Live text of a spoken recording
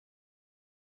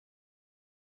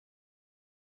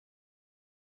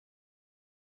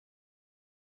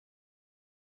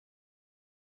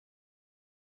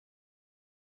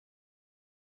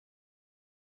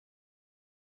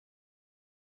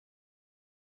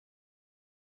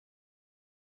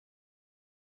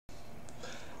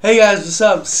Hey guys, what's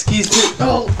up? Skis.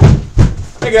 Oh.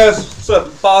 Hey guys, what's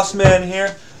up? Boss Man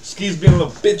here. Ski's being a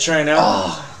little bitch right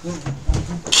now.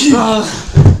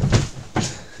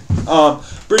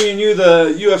 Bringing you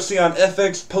the UFC on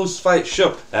FX post-fight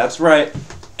show. That's right,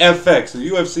 FX. The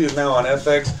UFC is now on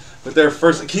FX with their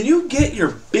first. Can you get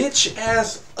your bitch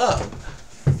ass up?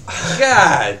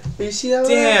 God. You see that?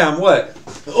 Damn. What?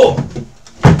 Oh.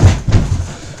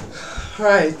 All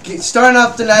right. Starting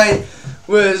off tonight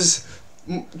was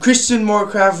Christian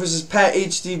Morecraft versus Pat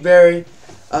HD Berry.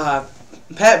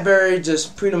 Pat Berry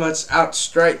just pretty much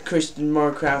outstriked Christian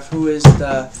Morecraft, who is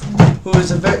a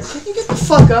very. Can you get the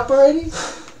fuck up already?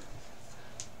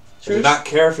 I do not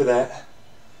care for that.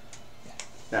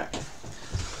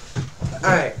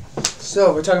 Alright.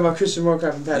 So we're talking about Christian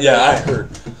Morecraft and Pat Berry. Yeah, I heard.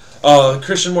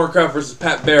 Christian Morecraft versus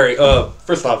Pat Berry.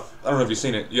 First off, I don't know if you've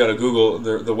seen it. You gotta Google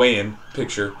the weigh-in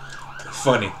picture.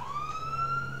 Funny.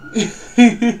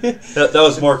 that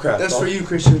was Morecraft. That's for you,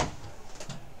 Christian.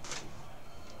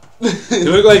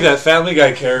 You look like that Family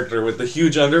Guy character with the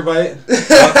huge underbite.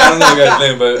 I don't know the guy's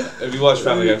name, but if you watch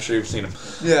Family Guy, I'm sure you've seen him.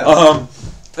 Yeah.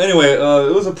 Anyway, it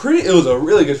was a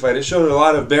really good fight. It showed a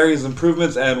lot of Berry's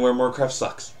improvements and where Morecraft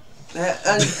sucks.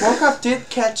 And Morecraft did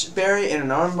catch Berry in an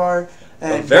armbar.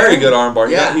 A very good armbar.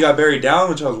 Yeah. He got Berry down,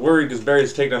 which I was worried because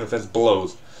Berry's takedown defense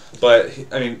blows. But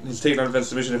his takedown defense,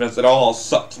 submission defense, it all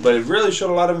sucks. But it really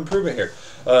showed a lot of improvement here.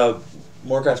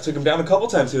 Morecraft took him down a couple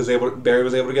times. Berry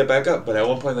was able to get back up, but at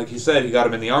one point, like he said, he got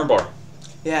him in the armbar.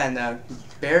 Yeah, and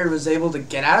Berry was able to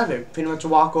get out of it, pretty much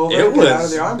walk over and get out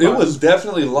of the armbar. It was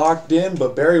definitely locked in,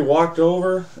 but Berry walked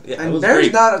over. Yeah, and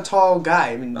Berry's not a tall guy.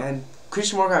 I mean, and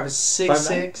Christian Morecraft is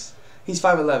 6'6". He's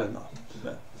 5'11".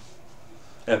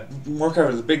 Yeah, Morecraft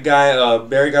is a big guy.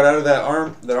 Berry got out of that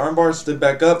armbar, stood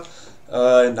back up,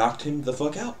 and knocked him the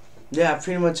fuck out. Yeah,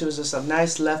 pretty much it was just a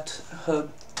nice left hook,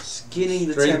 skinning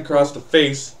the straight temple across the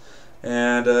face,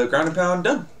 and ground and pound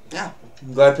done. Yeah.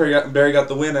 I'm glad Berry got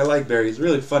the win. I like Berry. He's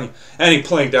really funny. And he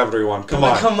planked after he won. Come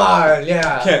on. Come on,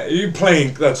 yeah. You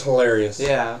plank. That's hilarious.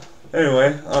 Yeah.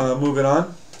 Anyway, moving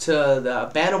on to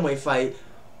the bantamweight fight.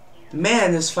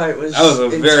 Man, this fight was That was a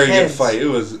intense. very good fight. It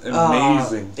was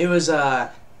amazing. It was,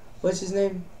 what's his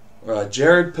name?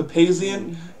 Jared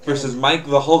Papazian versus Mike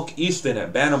the Hulk Easton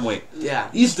at bantamweight. Yeah.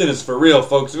 Easton is for real,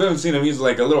 folks. If you haven't seen him, he's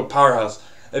like a little powerhouse.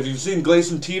 If you've seen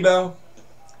Gleison Tebow,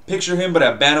 picture him but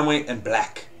at bantamweight and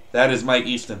black. That is Mike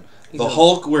Easton. The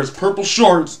Hulk wears purple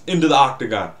shorts into the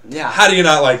octagon. Yeah. How do you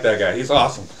not like that guy? He's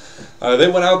awesome. They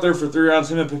went out there for 3 rounds,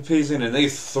 him and Papazian, and they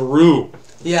threw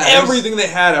everything they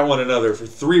had at one another for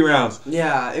 3 rounds.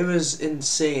 Yeah, it was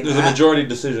insane. It was a majority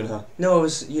decision, huh? No, it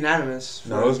was unanimous.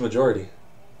 No, it was majority.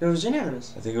 It was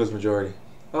unanimous. I think it was majority.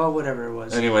 Oh, whatever it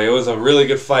was. Anyway, it was a really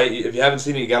good fight. If you haven't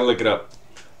seen it, you gotta look it up.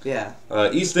 Yeah.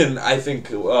 Easton, I think.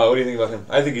 What do you think about him?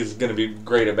 I think he's gonna be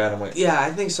great at bantamweight. Yeah,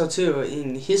 I think so too.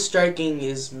 And his striking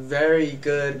is very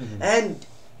good, and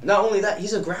not only that,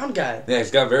 he's a ground guy. Yeah,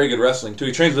 he's got very good wrestling too.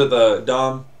 He trains with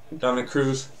Dominic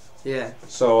Cruz. Yeah.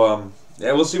 So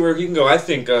yeah, we'll see where he can go. I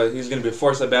think he's gonna be a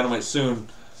force at bantamweight soon.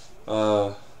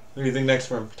 What do you think next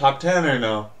for him? Top 10 or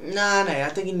no? Nah. I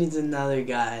think he needs another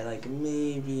guy. Like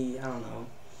maybe I don't know.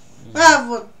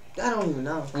 Well, I don't even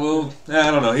know. Well,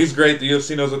 I don't know. He's great. The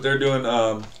UFC knows what they're doing.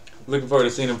 Looking forward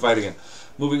to seeing him fight again.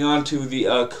 Moving on to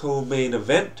the co-main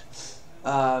event. It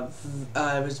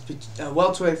was a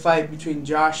welterweight fight between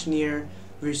Josh Neer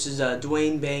versus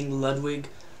Dwayne Bang Ludwig.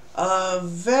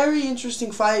 Very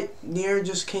interesting fight. Neer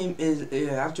just came in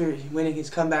after winning his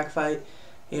comeback fight.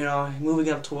 You know, moving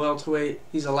up to welterweight.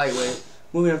 He's a lightweight.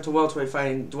 Moving up to welterweight,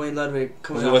 fighting Dwayne Ludwig.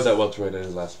 He was at welterweight in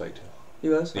his last fight too. He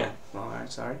was? Yeah. Oh, alright,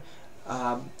 sorry.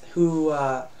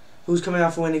 Who's coming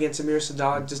off a win against Amir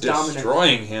Sadal, just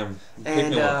destroying him,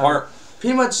 picking him apart.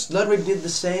 Pretty much Ludwig did the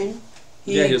same.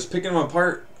 He was picking him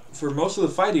apart for most of the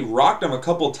fight. He rocked him a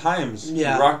couple times.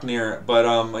 Yeah. He rocked Neer, but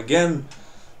again,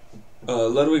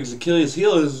 Ludwig's Achilles'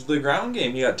 heel is the ground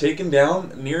game. He got taken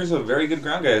down. Neer's a very good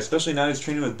ground guy, especially now he's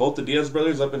training with both the Diaz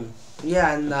brothers up in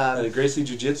Gracie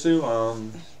Jiu-Jitsu.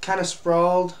 Kind of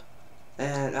sprawled,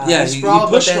 and he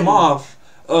pushed him off.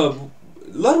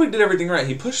 Ludwig did everything right.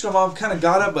 He pushed him off, kind of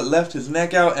got up, but left his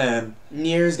neck out, and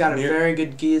Neer's got a very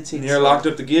good guillotine. Neer locked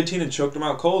up the guillotine and choked him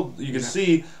out cold. You can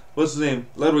see, what's his name?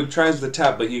 Ludwig tries the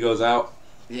tap, but he goes out.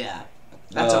 Yeah,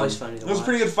 that's always funny to watch. It was a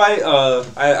pretty good fight.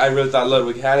 I really thought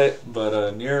Ludwig had it,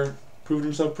 but Neer proved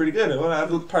himself pretty good. I'd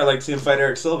probably like to see him fight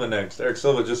Eric Silva next. Eric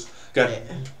Silva just got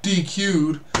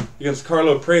DQ'd against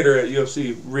Carlo Prater at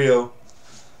UFC Rio.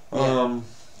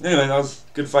 Anyway, that was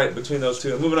a good fight between those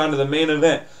two. Moving on to the main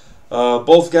event.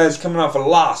 Both guys coming off a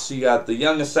loss. You got the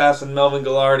young assassin Melvin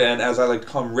Gillard and, as I like to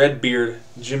call him, Redbeard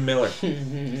Jim Miller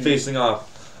facing off.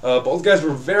 Both guys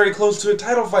were very close to a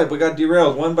title fight, but got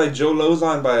derailed. One by Joe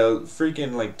Lozon by a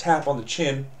freaking like tap on the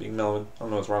chin, being Melvin. I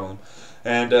don't know what's wrong with him.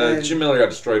 And Jim Miller got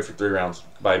destroyed for 3 rounds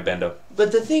by Bendo.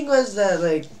 But the thing was that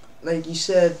like you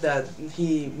said that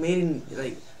he made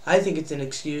I think it's an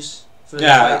excuse for the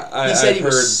fight. He said he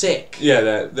was sick. Yeah,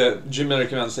 that Jim Miller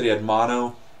came out and said he had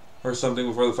mono or something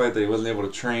before the fight, that he wasn't able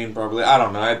to train properly. I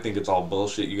don't know. I think it's all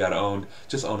bullshit. You gotta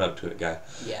just own up to it, guy.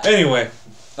 Yeah. Anyway,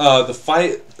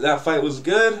 that fight was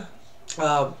good.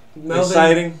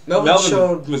 Exciting.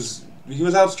 Melvin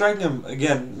was outstriking him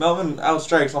again. Melvin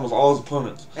outstrikes almost all his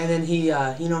opponents. And then he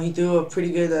threw a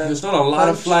pretty good. He was throwing a lot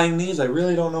of flying knees. I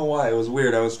really don't know why. It was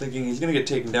weird. I was thinking he's gonna get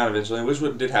taken down eventually, which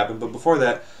did happen. But before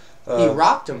that, he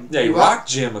rocked him. Yeah, he rocked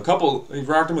Jim He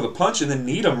rocked him with a punch and then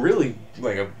kneed him really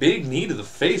like a big knee to the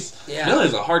face. Yeah.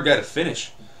 Miller's a hard guy to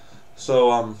finish. So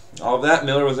all of that,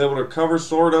 Miller was able to recover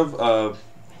sort of.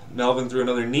 Melvin threw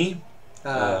another knee.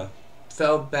 Fell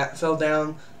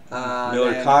down.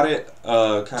 Miller caught it. It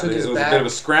was a bit of a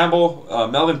scramble.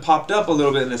 Melvin popped up a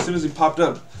little bit, and as soon as he popped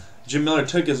up, Jim Miller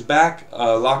took his back,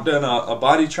 locked in a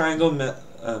body triangle.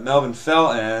 Melvin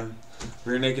fell, and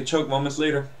rear naked choke moments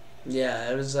later. Yeah,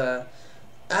 it was.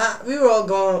 We were all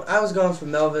going. I was going for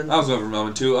Melvin. I was going for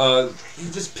Melvin too.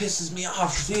 He just pisses me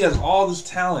off. He has all this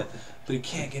talent, but he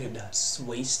can't get it done. It's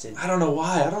wasted. I don't know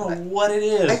why. I don't know what it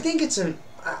is. I think it's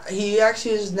he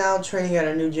actually is now training at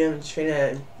a new gym. He's training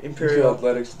at Imperial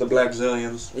Athletics, the Black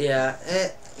Zillions. Yeah,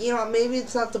 and maybe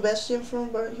it's not the best gym for him,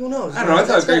 but who knows? I don't know. I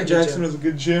thought Greg Jackson was a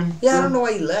good gym. Yeah, I don't know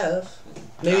why he left.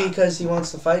 Maybe because he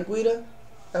wants to fight Guida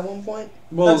at one point.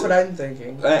 Well, that's what I'm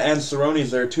thinking. And Cerrone's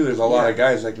there too. There's a lot of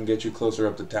guys that can get you closer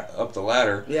up the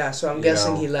ladder. Yeah, so I'm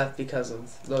guessing he left because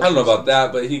of those I don't know about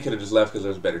that, but he could have just left because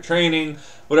there was better training.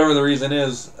 Whatever the reason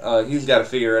is, he's got to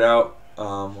figure it out.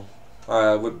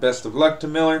 With best of luck to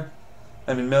Miller.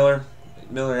 Miller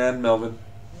and Melvin.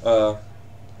 What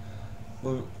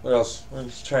else? I'm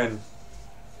just trying,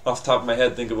 off the top of my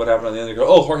head, think of what happened on the other.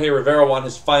 Jorge Rivera won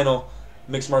his final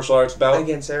mixed martial arts bout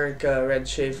against Eric Red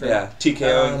Schaefer. Yeah,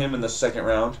 TKOing him in the 2nd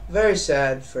round. Very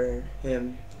sad for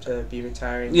him to be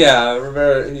retiring. Yeah,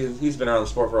 Rivera, he's been around the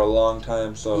sport for a long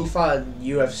time. So he fought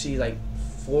UFC like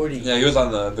 40. Yeah, he was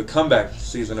on the comeback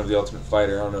season of The Ultimate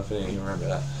Fighter. I don't know if any of you remember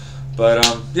that. But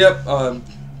yep.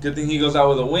 Good thing he goes out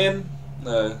with a win.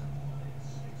 Are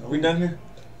we done here?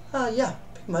 Yeah,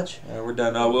 pretty much. We're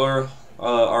done. Our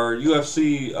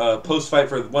UFC post-fight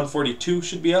for 142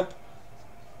 should be up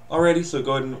already, so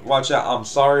go ahead and watch that. I'm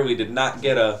sorry we did not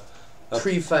get a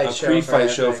pre-fight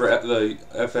show for the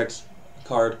FX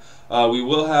card. We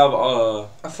will have a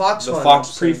Fox the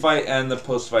Fox pre-fight and the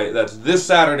post-fight. That's this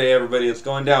Saturday, everybody. It's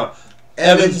going down.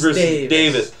 Evans versus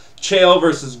Davis. Chael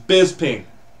versus Bisping.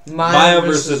 Maya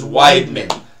versus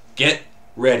Weidman. Get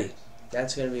ready.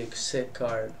 That's going to be a sick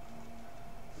card.